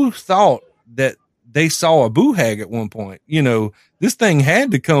 who thought that they saw a boo hag at one point? This thing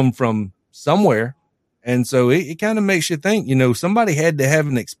had to come from somewhere. And so it kind of makes you think, somebody had to have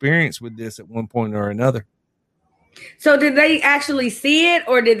an experience with this at one point or another. So did they actually see it,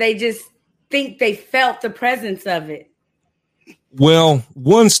 or did they just think they felt the presence of it? Well,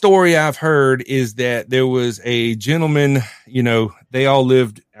 one story I've heard is that there was a gentleman, they all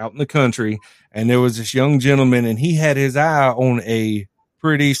lived out in the country, and there was this young gentleman, and he had his eye on a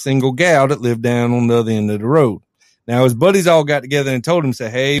pretty single gal that lived down on the other end of the road. Now, his buddies all got together and told him, say,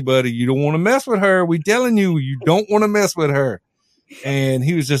 hey, buddy, you don't want to mess with her. We telling you, you don't want to mess with her. And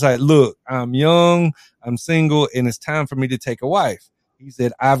he was just like, look, I'm young, I'm single, and it's time for me to take a wife. He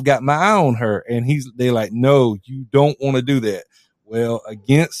said, I've got my eye on her. And they're like, no, you don't want to do that. Well,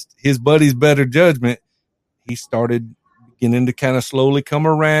 against his buddy's better judgment, he started beginning to kind of slowly come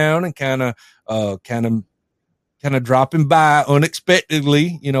around and kind of dropping by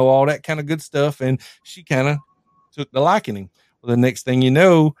unexpectedly, all that kind of good stuff. And she kind of took the liking. Well, the next thing you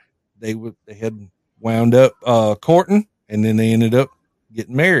know, they had wound up courting, and then they ended up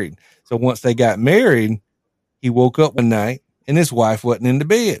getting married. So once they got married, he woke up one night and his wife wasn't in the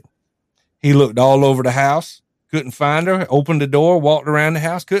bed. He looked all over the house, couldn't find her, opened the door, walked around the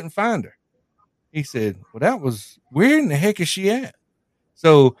house, couldn't find her. He said, well, that was weird. In the heck is she at?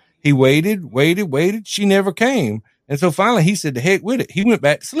 So he waited. She never came. And so finally he said, the heck with it. He went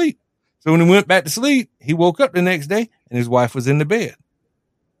back to sleep. So when he went back to sleep, he woke up the next day and his wife was in the bed.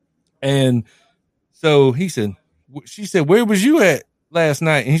 And so she said, where was you at last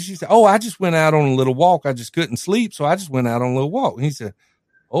night? And she said, oh, I just went out on a little walk. I just couldn't sleep. So I just went out on a little walk. And he said,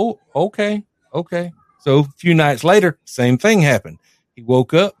 oh, okay. So a few nights later, same thing happened. He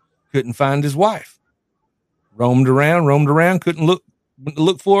woke up, couldn't find his wife, roamed around, couldn't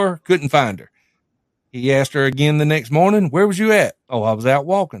look for her, couldn't find her. He asked her again the next morning, where was you at? Oh, I was out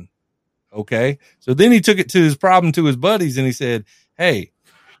walking. Okay. So then he took it to his buddies and he said, hey,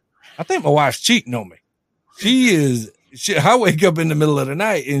 I think my wife's cheating on me. I wake up in the middle of the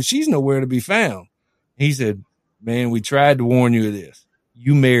night and she's nowhere to be found. He said, man, we tried to warn you of this.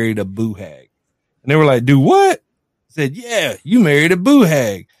 You married a boo hag. And they were like, do what? He said, yeah, you married a boo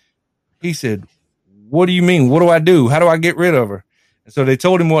hag. He said, what do you mean? What do I do? How do I get rid of her? And so they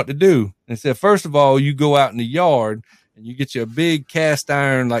told him what to do. And said, first of all, you go out in the yard and you get you a big cast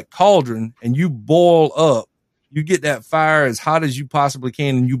iron like cauldron and you boil up. You get that fire as hot as you possibly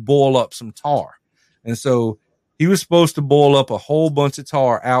can and you boil up some tar. And so he was supposed to boil up a whole bunch of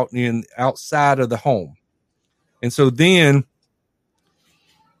tar outside of the home. And so then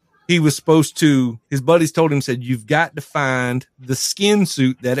he was supposed to, his buddies told him, said, you've got to find the skin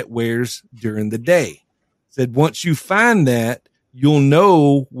suit that it wears during the day. Said, once you find that, you'll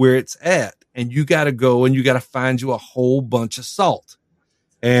know where it's at. And you got to go and you got to find you a whole bunch of salt.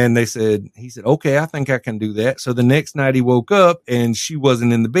 And he said, okay, I think I can do that. So the next night he woke up and she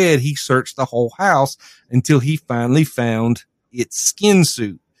wasn't in the bed. He searched the whole house until he finally found its skin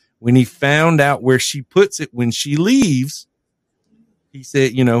suit. When he found out where she puts it when she leaves, he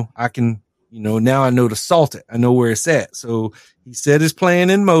said, I can, now I know to salt it. I know where it's at. So he set his plan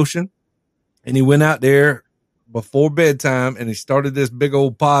in motion and he went out there before bedtime and he started this big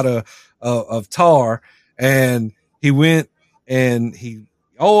old pot of tar, and he went and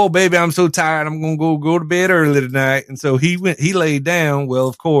oh, baby, I'm so tired. I'm going to go to bed early tonight. And so he laid down. Well,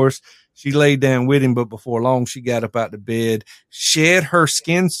 of course, she laid down with him, but before long, she got up out of bed, shed her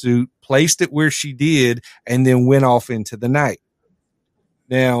skin suit, placed it where she did, and then went off into the night.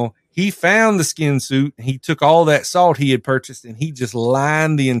 Now, he found the skin suit. He took all that salt he had purchased, and he just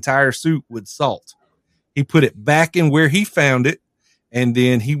lined the entire suit with salt. He put it back in where he found it, and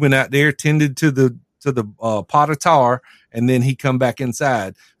then he went out there, tended to the pot of tar, and then he come back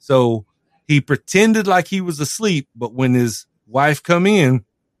inside. So he pretended like he was asleep, but when his wife come in,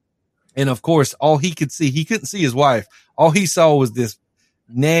 and of course, all he could see, he couldn't see his wife. All he saw was this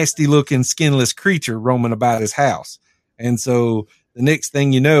nasty looking skinless creature roaming about his house. And so the next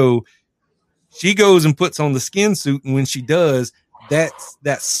thing you know, she goes and puts on the skin suit. And when she does, that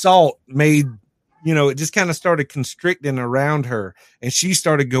salt made, it just kind of started constricting around her and she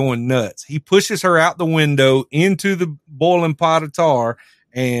started going nuts. He pushes her out the window into the boiling pot of tar,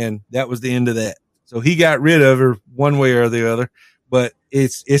 and that was the end of that. So he got rid of her one way or the other, but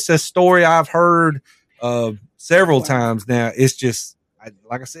it's a story I've heard several times now. It's just,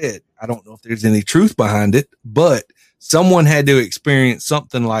 like I said, I don't know if there's any truth behind it, but someone had to experience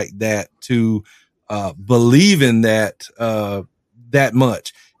something like that to believe in that that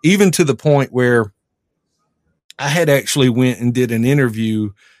much. Even to the point where I had actually went and did an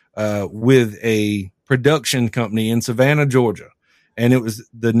interview with a production company in Savannah, Georgia. And it was,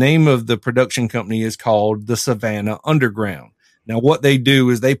 the name of the production company is called the Savannah Underground. Now, what they do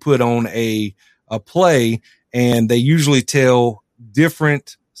is they put on a play, and they usually tell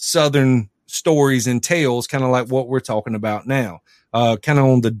different Southern stories and tales, kind of like what we're talking about now, kind of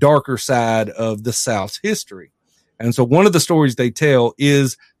on the darker side of the South's history. And so one of the stories they tell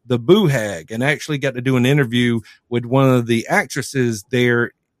is the Boo Hag, and I actually got to do an interview with one of the actresses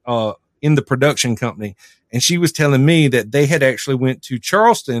there in the production company. And she was telling me that they had actually went to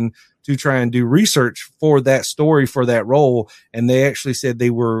Charleston to try and do research for that story, for that role. And they actually said they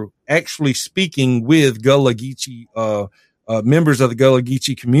were actually speaking with Gullah Geechee, members of the Gullah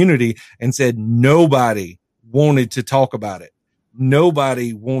Geechee community, and said nobody wanted to talk about it.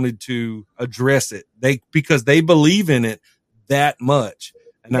 Nobody wanted to address it. Because they believe in it that much.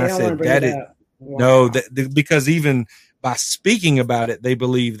 And I said, that is, wow. No, because even by speaking about it, they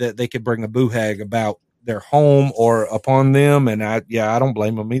believe that they could bring a boo hag about their home or upon them. And I don't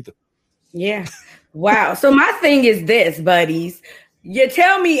blame them either. Yeah. Wow. So my thing is this, buddies. You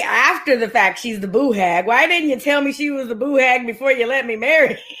tell me after the fact she's the boo hag. Why didn't you tell me she was the boo hag before you let me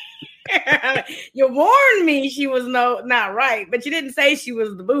marry? You warned me she was not right, but you didn't say she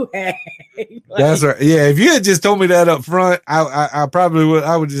was the boo hag. That's right. Yeah, if you had just told me that up front, I probably would.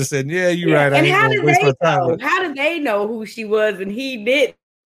 I would have just said, "Yeah, you're right." And how did they know? How did they know who she was and he didn't?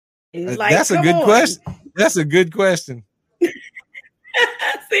 Like, that's a good question. That's a good question.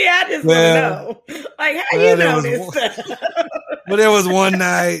 See, I just want to know. Like, how you know this stuff? But there was one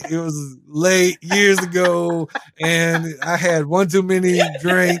night, it was late years ago, and I had one too many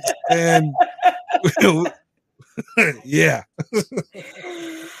drinks, and yeah.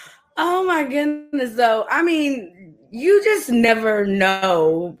 Oh my goodness, though. I mean, you just never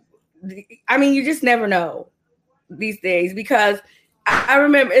know. I mean, you just never know these days, because I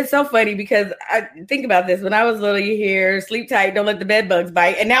remember, it's so funny because I think about this. When I was little, you hear sleep tight, don't let the bed bugs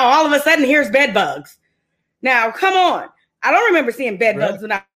bite. And now all of a sudden, here's bed bugs. Now, come on. I don't remember seeing bed bugs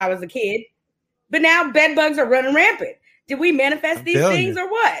when I was a kid, but now bed bugs are running rampant. Did we manifest these things or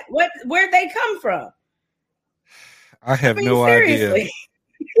what? Where'd they come from? I have no idea.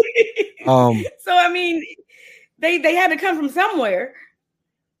 So, I mean, they had to come from somewhere.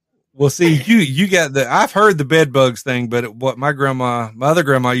 Well, see, you got I've heard the bed bugs thing, but what my other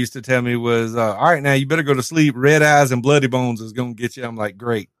grandma used to tell me was, all right, now you better go to sleep. Red eyes and bloody bones is going to get you. I'm like,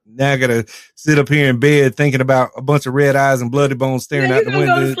 great. Now I got to sit up here in bed thinking about a bunch of red eyes and bloody bones staring out the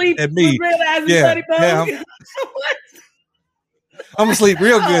window at me. Red eyes and bloody bones. Yeah, I'm going to sleep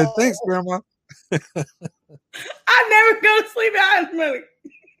real good. Thanks, Grandma. I never go to sleep out really.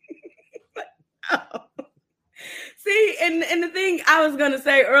 See, and the thing I was going to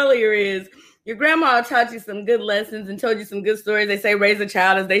say earlier is your grandma taught you some good lessons and told you some good stories. They say raise a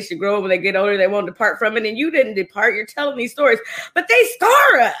child as they should grow up. When they get older, they won't depart from it. And you didn't depart. You're telling these stories, but they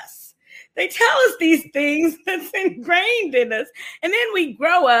scar us. They tell us these things that's ingrained in us. And then we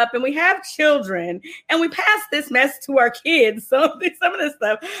grow up and we have children and we pass this mess to our kids. So some of this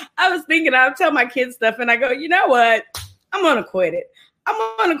stuff, I was thinking, I'll tell my kids stuff and I go, you know what? I'm going to quit it.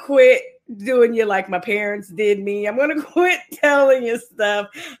 I'm going to quit doing you like my parents did me. I'm going to quit telling you stuff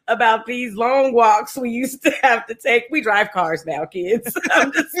about these long walks we used to have to take. We drive cars now, kids.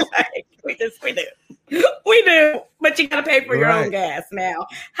 I'm just like, we do. But you got to pay for your own gas now.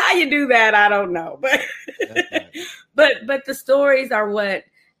 How you do that, I don't know. But the stories are what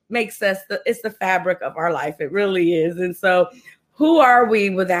makes us, it's the fabric of our life. It really is. And so who are we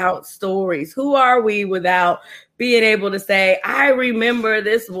without stories? Who are we without being able to say, I remember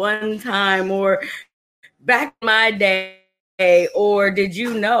this one time, or back in my day, or did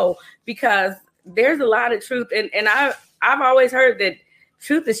you know? Because there's a lot of truth. And I've always heard that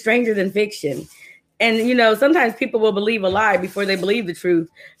truth is stranger than fiction. And, you know, sometimes people will believe a lie before they believe the truth.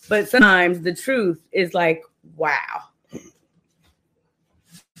 But sometimes the truth is like, wow.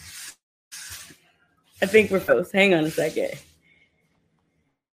 I think we're close. Hang on a second.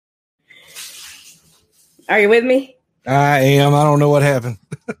 Are you with me? I am. I don't know what happened.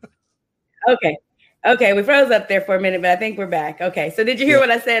 Okay. We froze up there for a minute, but I think we're back. Okay. So did you hear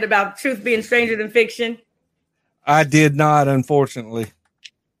what I said about truth being stranger than fiction? I did not, unfortunately.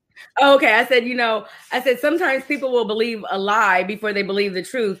 Okay. I said sometimes people will believe a lie before they believe the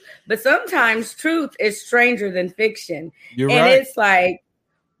truth, but sometimes truth is stranger than fiction. You're right. And it's like,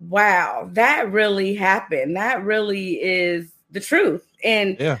 wow, that really happened. That really is the truth.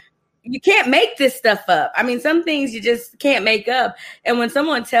 And you can't make this stuff up. I mean, some things you just can't make up. And when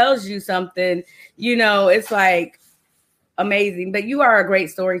someone tells you something, you know, it's like amazing. But you are a great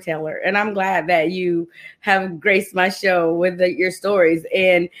storyteller. And I'm glad that you have graced my show with your stories.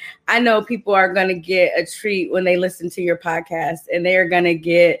 And I know people are going to get a treat when they listen to your podcast, and they're going to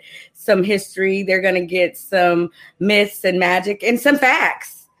get some history. They're going to get some myths and magic and some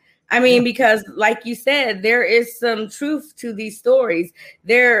facts. I mean, because like you said, there is some truth to these stories.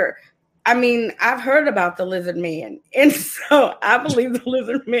 I've heard about the lizard man. And so I believe the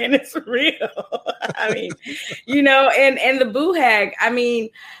lizard man is real. I mean, you know, and the boo hag, I mean,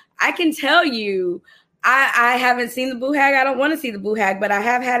 I can tell you, I haven't seen the boo hag. I don't want to see the boo hag, but I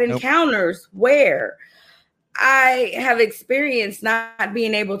have had encounters where I have experienced not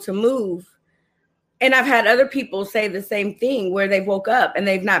being able to move. And I've had other people say the same thing where they've woke up and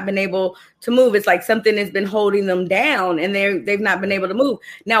they've not been able to move. It's like something has been holding them down and they've not been able to move.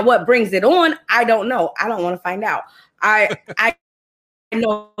 Now, what brings it on? I don't know. I don't want to find out. I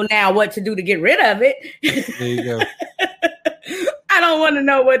know now what to do to get rid of it. There you go. I don't want to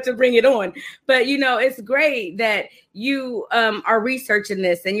know what to bring it on. But, you know, it's great that you are researching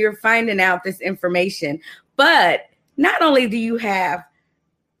this and you're finding out this information. But not only do you have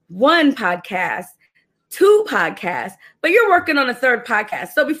one podcast, 2 podcasts, but you're working on a 3rd podcast.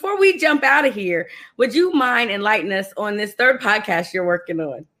 So before we jump out of here, would you mind enlightening us on this 3rd podcast you're working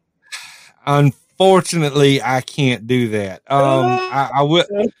on? Unfortunately, I can't do that. I'll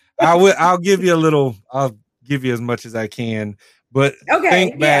give you I'll give you as much as I can, but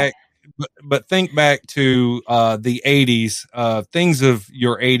think back to the 80s, things of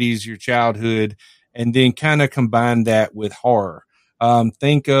your 80s, your childhood, and then kind of combine that with horror.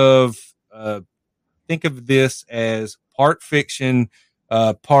 Think of this as part fiction,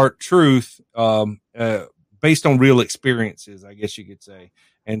 part truth, based on real experiences, I guess you could say.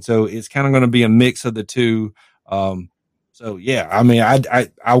 And so it's kind of going to be a mix of the two. So yeah, I mean, I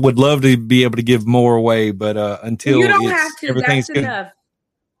would love to be able to give more away, but until you don't have to, that's enough.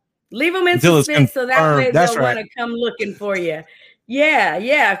 Leave them in suspense so that way they'll want to come looking for you.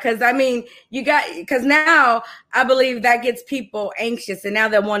 Yeah. Because I mean, because now I believe that gets people anxious, and now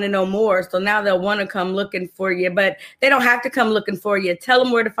they want to know more. So now they'll want to come looking for you, but they don't have to come looking for you. Tell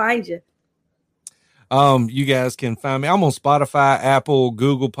them where to find you. You guys can find me. I'm on Spotify, Apple,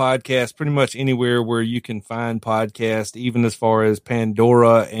 Google Podcasts, pretty much anywhere where you can find podcasts, even as far as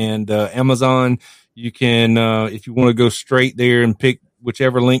Pandora and Amazon. You can, if you want to go straight there and pick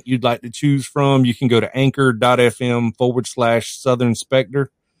whichever link you'd like to choose from, you can go to anchor.fm/Southern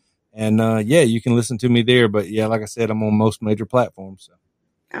Spectre. And yeah, you can listen to me there. But yeah, like I said, I'm on most major platforms. So.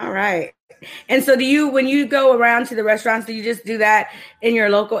 All right. And so when you go around to the restaurants, do you just do that in your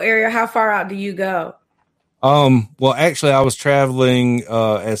local area? How far out do you go? Well, actually, I was traveling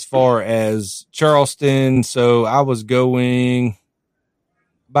as far as Charleston, so I was going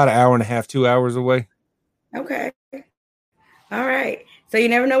about an hour and a half, 2 hours away. Okay. All right. So you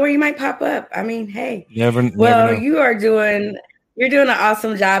never know where you might pop up. I mean, hey. Never know. You're doing an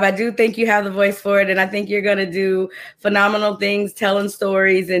awesome job. I do think you have the voice for it, and I think you're going to do phenomenal things, telling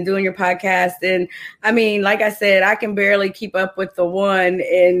stories and doing your podcast. And I mean, like I said, I can barely keep up with the one,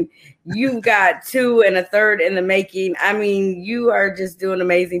 and you've got two and a third in the making. I mean, you are just doing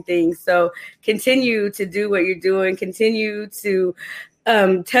amazing things. So continue to do what you're doing. Continue to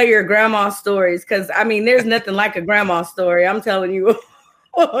tell your grandma stories, because I mean, there's nothing like a grandma story. I'm telling you.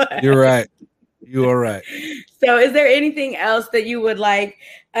 You're right. You are right. So is there anything else that you would like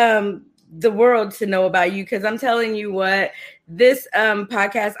the world to know about you? Because I'm telling you what, this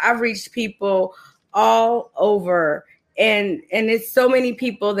podcast, I've reached people all over, and it's so many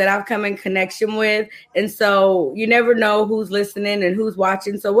people that I've come in connection with. And so you never know who's listening and who's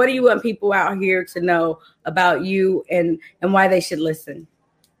watching. So what do you want people out here to know about you and why they should listen?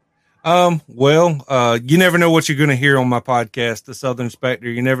 Well, you never know what you're going to hear on my podcast, The Southern Spectre.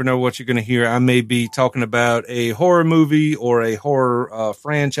 You never know what you're going to hear. I may be talking about a horror movie or a horror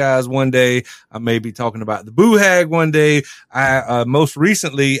franchise one day. I may be talking about the Boo Hag one day. Most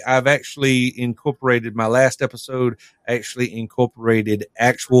recently, I've actually incorporated, my last episode actually incorporated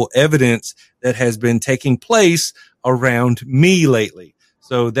actual evidence that has been taking place around me lately.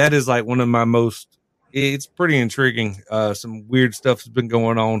 So that is like one of my it's pretty intriguing. Some weird stuff has been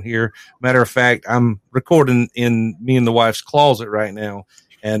going on here. Matter of fact, I'm recording in me and the wife's closet right now.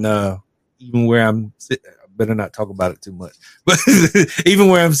 And even where I'm sitting, I better not talk about it too much. But even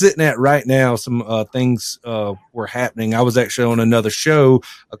where I'm sitting at right now, some things were happening. I was actually on another show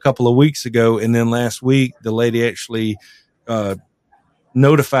a couple of weeks ago. And then last week, the lady actually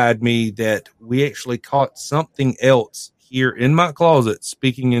notified me that we actually caught something else here in my closet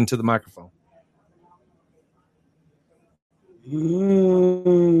speaking into the microphone. I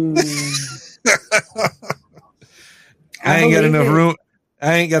ain't got enough room.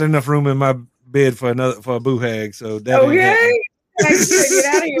 I ain't got enough room in my bed for a Boo Hag. So that okay. Get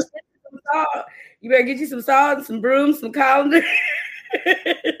out of here. You better get you some salt, some brooms, some colanders. Sing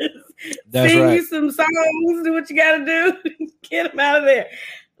right. You some songs. Do what you got to do. Get them out of there.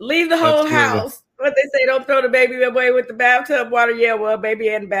 Leave the whole house. What they say, don't throw the baby away with the bathtub water. Yeah, well, baby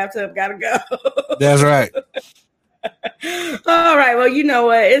and the bathtub got to go. That's right. All right. Well, you know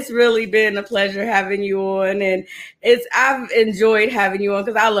what? It's really been a pleasure having you on, and I've enjoyed having you on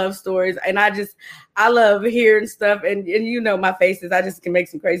because I love stories, and I love hearing stuff, and you know my faces. I just can make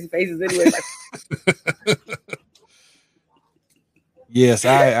some crazy faces anyway. Yes,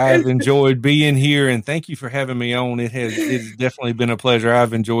 I've enjoyed being here, and thank you for having me on. It's definitely been a pleasure.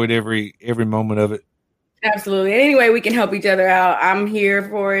 I've enjoyed every moment of it. Absolutely. Anyway, we can help each other out. I'm here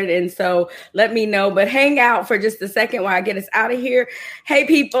for it. And so let me know, but hang out for just a second while I get us out of here. Hey,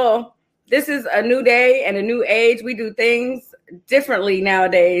 people, this is a new day and a new age. We do things differently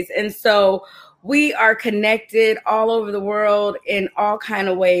nowadays. And so we are connected all over the world in all kinds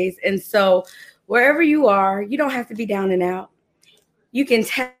of ways. And so wherever you are, you don't have to be down and out. You can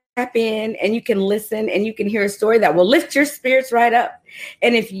tap in and you can listen and you can hear a story that will lift your spirits right up.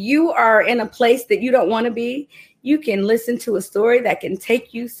 And if you are in a place that you don't want to be, you can listen to a story that can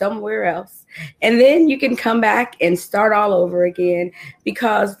take you somewhere else. And then you can come back and start all over again,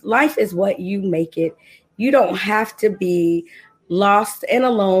 because life is what you make it. You don't have to be lost and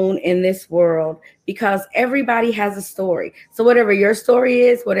alone in this world, because everybody has a story. So whatever your story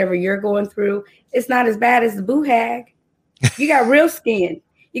is, whatever you're going through, it's not as bad as the Boo Hag. You got real skin.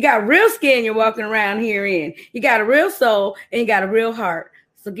 You got real skin you're walking around here in. You got a real soul and you got a real heart.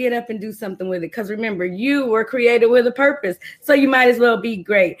 So get up and do something with it. Because remember, you were created with a purpose. So you might as well be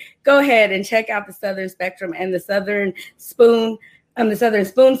great. Go ahead and check out the Southern Spectrum and the Southern Spoonful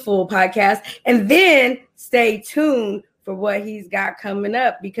podcast. And then stay tuned for what he's got coming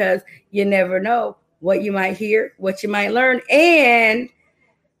up, because you never know what you might hear, what you might learn, and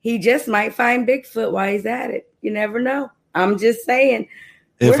he just might find Bigfoot while he's at it. You never know. I'm just saying.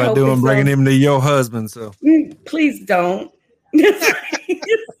 If I do, I'm bringing him to your husband. So please don't. I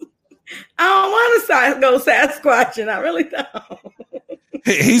don't want to go Sasquatching. I really don't.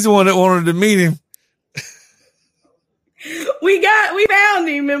 He's the one that wanted to meet him. We found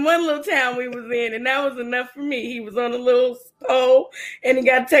him in one little town we was in, and that was enough for me. He was on a little pole, and he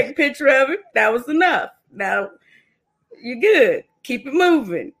got to take a picture of it. That was enough. Now you're good. Keep it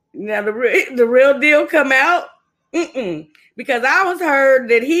moving. Now the real deal come out. Because I was heard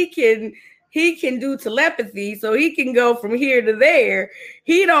that he can do telepathy, so he can go from here to there.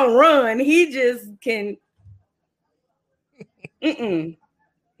 He don't run. He just can.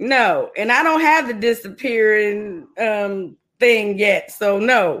 No, and I don't have the disappearing thing yet, so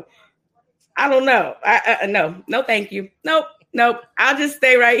no. I don't know. No, thank you. Nope. I'll just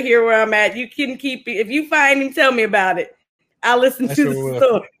stay right here where I'm at. You can keep it. If you find him, tell me about it. I'll listen to the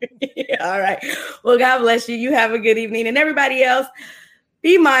story. All right. Well, God bless you. You have a good evening. And everybody else,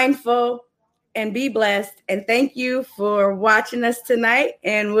 be mindful and be blessed. And thank you for watching us tonight.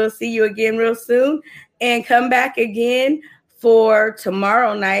 And we'll see you again real soon. And come back again for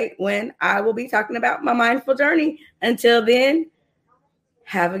tomorrow night when I will be talking about my mindful journey. Until then,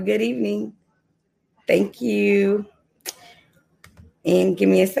 have a good evening. Thank you. And give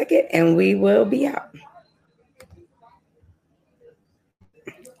me a second and we will be out.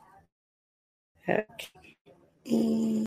 Okay.